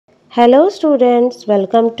Hello students,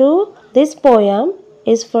 welcome to this poem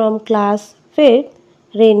is from class 5th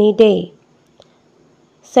Rainy Day.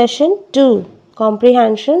 Session 2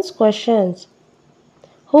 Comprehensions Questions.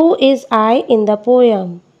 Who is I in the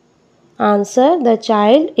poem? Answer: the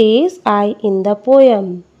child is I in the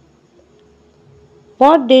poem.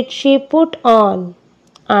 What did she put on?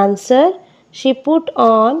 Answer: she put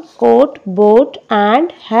on coat, boat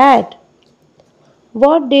and hat.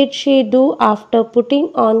 What did she do after putting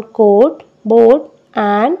on coat, boat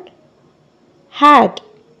and hat?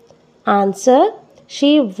 Answer: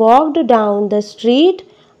 she walked down the street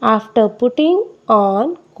after putting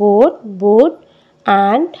on coat, boot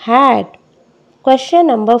and hat. Question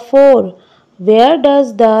number 4. Where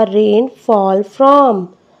does the rain fall from?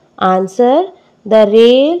 Answer: the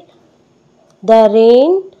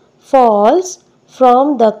rain falls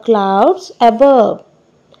from the clouds above.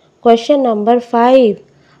 Question number 5.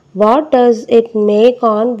 What does it make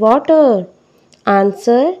on water?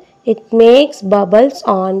 Answer: it makes bubbles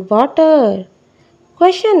on water.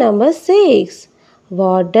 Question number 6.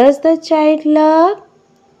 What does the child love?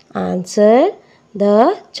 Answer: the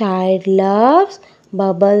child loves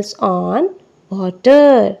bubbles on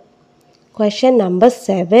water. Question number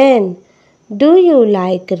 7. Do you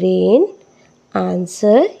like rain?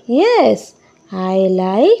 Answer: yes, I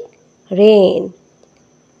like rain.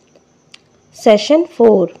 Session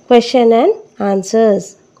 4. Question and answers.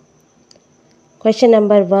 Question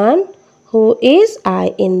number 1. Who is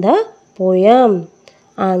I in the poem?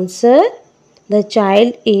 Answer: the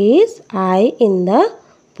child is I in the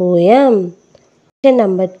poem. Question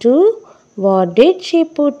number 2. What did she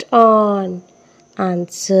put on?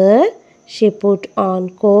 Answer: she put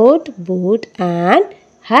on coat, boot and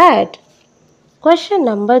hat. Question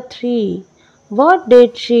number 3. What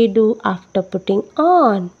did she do after putting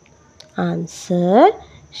on? Answer: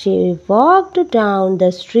 she walked down the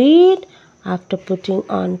street after putting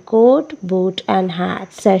on coat, boot and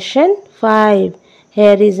hat. Session 5.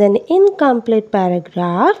 Here is an incomplete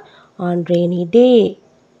paragraph on rainy day.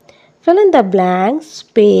 Fill in the blank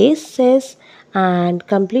spaces and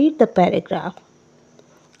complete the paragraph.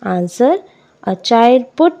 Answer: a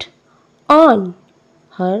child put on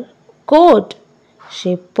her coat.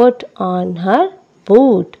 She put on her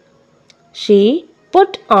boot. She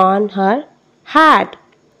put on her hat.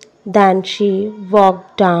 Then she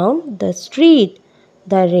walked down the street.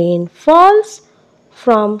 The rain falls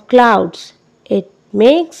from clouds. It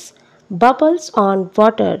makes bubbles on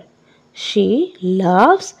water. She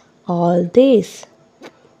loves all this.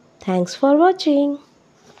 Thanks for watching.